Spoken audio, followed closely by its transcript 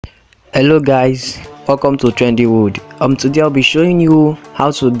Hello guys, welcome to Trendy Wood. Today I'll be showing you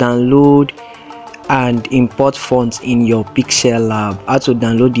how to download and import fonts in your Pixellab. How to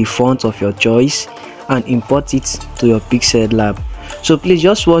download the font of your choice and import it to your Pixellab. So please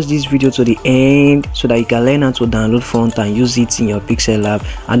just watch this video to the end so that you can learn how to download font and use it in your Pixellab.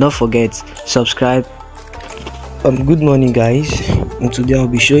 And don't forget, subscribe. Good morning guys, and today I'll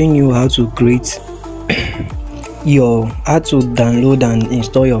be showing you how to create how to download and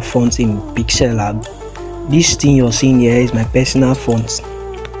install your fonts in Pixellab. This thing you're seeing here is my personal font,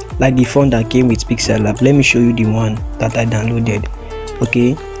 like the font that came with Pixellab. Let me show you the one that I downloaded.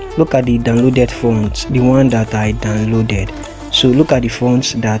 Okay, look at the downloaded font, the one that I downloaded. So look at the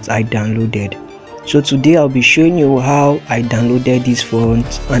fonts that I downloaded. So today I'll be showing you how I downloaded these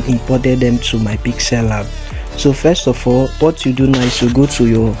fonts and imported them to my Pixellab. So first of all, what you do now is to go to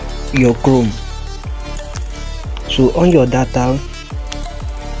your Chrome. So on your data,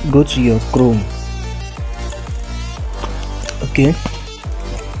 go to your Chrome. Okay,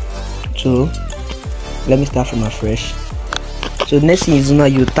 so let me start from afresh. So next thing is now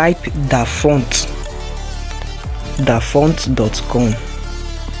you type dafont.com.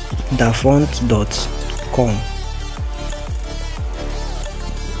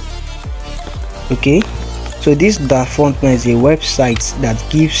 Okay, so this dafont is a website that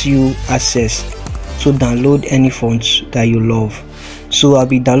gives you access to download any fonts that you love. So I'll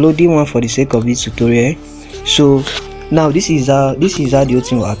be downloading one for the sake of this tutorial. So now this is how the whole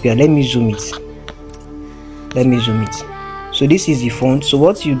thing will appear. Let me zoom it. So this is the font. So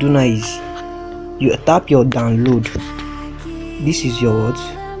what you do now is you tap your download. This is your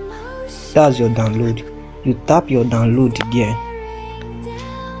that's your download. You tap your download again.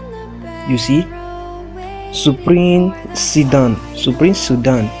 You see, Supreme Sudan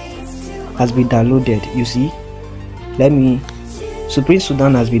has been downloaded. You see, Supreme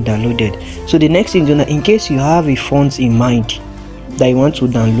Sudan has been downloaded. So the next thing, in case you have a font in mind that you want to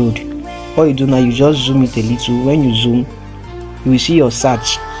download, what you do now, you just zoom it a little. When you zoom, you will see your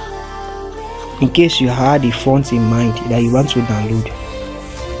search. In case you had a font in mind that you want to download,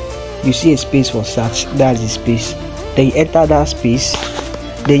 you see a space for search. That's the space. Then you enter that space.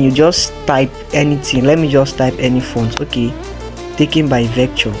 Then you just type anything. Let me just type any font. Okay, taken by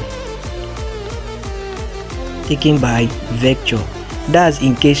Vector. That's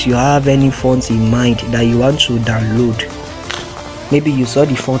in case you have any fonts in mind that you want to download. Maybe you saw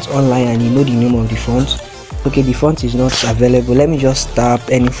the font online and you know the name of the font. Okay, the font is not available. Let me just tap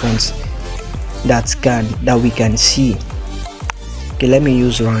any fonts that we can see. Okay, let me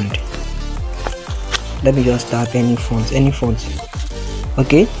use round. Let me just tap any font.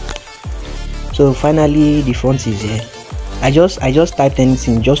 Okay, so finally the font is here. I just typed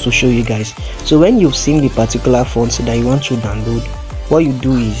anything just to show you guys. So when you've seen the particular fonts that you want to download, what you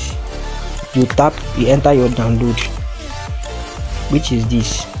do is you enter your download, which is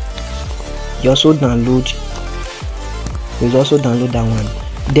this. You also download that one.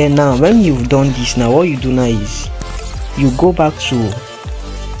 Then now when you've done this, now what you do now is you go back to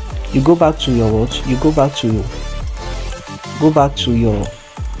your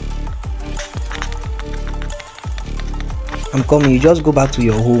I'm coming. You just go back to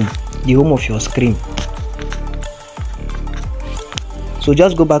your home, the home of your screen. So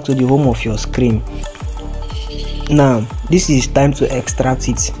just go back to the home of your screen. Now this is time to extract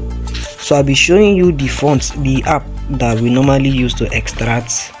it. So I'll be showing you the fonts, the app that we normally use to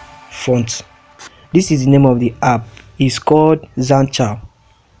extract fonts. This is the name of the app. It's called Zancha.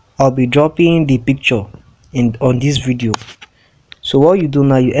 I'll be dropping the picture on this video. So what you do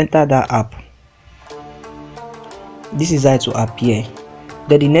now, you enter that app. This is how it will appear.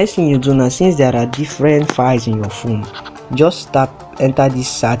 Then the next thing you do now, since there are different files in your phone, just enter this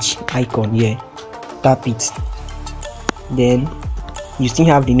search icon here, tap it. Then you still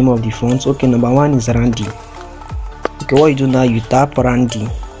have the name of the fonts. Okay, number one is Randy. Okay, what you do now, you tap Randy,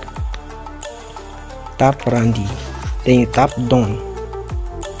 then you tap done.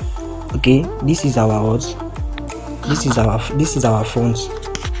 Okay, this is our fonts.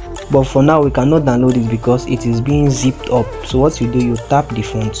 But for now we cannot download it because it is being zipped up. So what you do, you tap the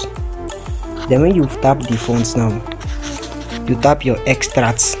fonts. Then when you've tapped the fonts, now you tap your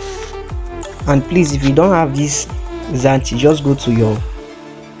extracts. And please, if you don't have this Zanchi, just go to your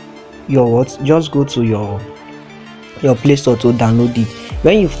Play Store to download it.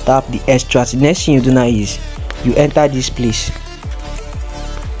 When you've tapped the extracts, the next thing you do now is you enter this place.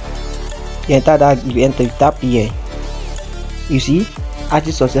 You tap here. You see,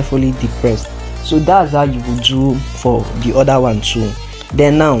 artist successfully depressed. So that's how you would do for the other one too.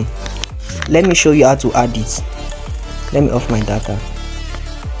 Then now let me show you how to add it. Let me off my data.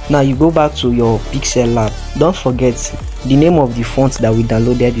 Now you go back to your Pixellab. Don't forget the name of the font that we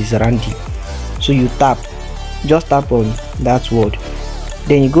downloaded is Randy. So you just tap on that word,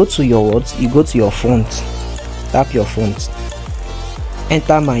 then you go to your words, you go to your font, tap your font,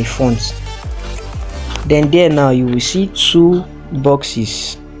 enter my font, then there now you will see two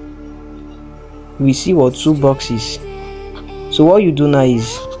boxes. We see what two boxes. So what you do now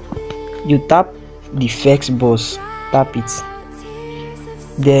is you tap the first box, tap it,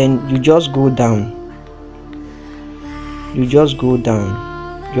 then you just go down, just go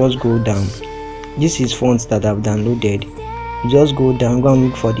down. This is fonts that I've downloaded. You just go down, go and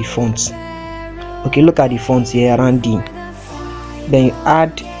look for the fonts. Okay, look at the fonts here, Randy. Then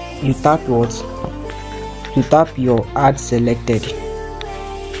you tap what? You tap your add selected.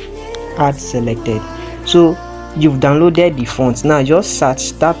 So you've downloaded the fonts. Now just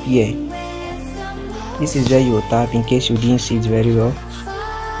search, tap here. This is where you will tap in case you didn't see it very well.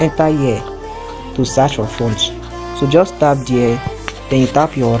 Enter here to search for fonts. So just tap there, then you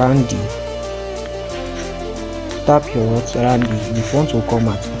tap your Randy. Tap your what? Randy. The font will come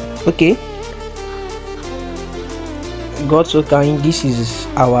out. Okay. God so kind, this is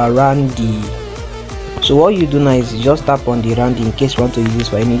our Randy. So what you do now is you just tap on the Randy in case you want to use this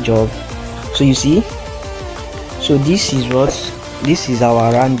for any job. So you see, so this is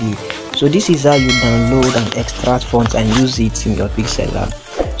our Randy. So this is how you download and extract fonts and use it in your Pixellab.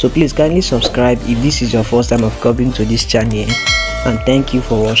 So please kindly subscribe if this is your first time of coming to this channel, and thank you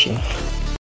for watching.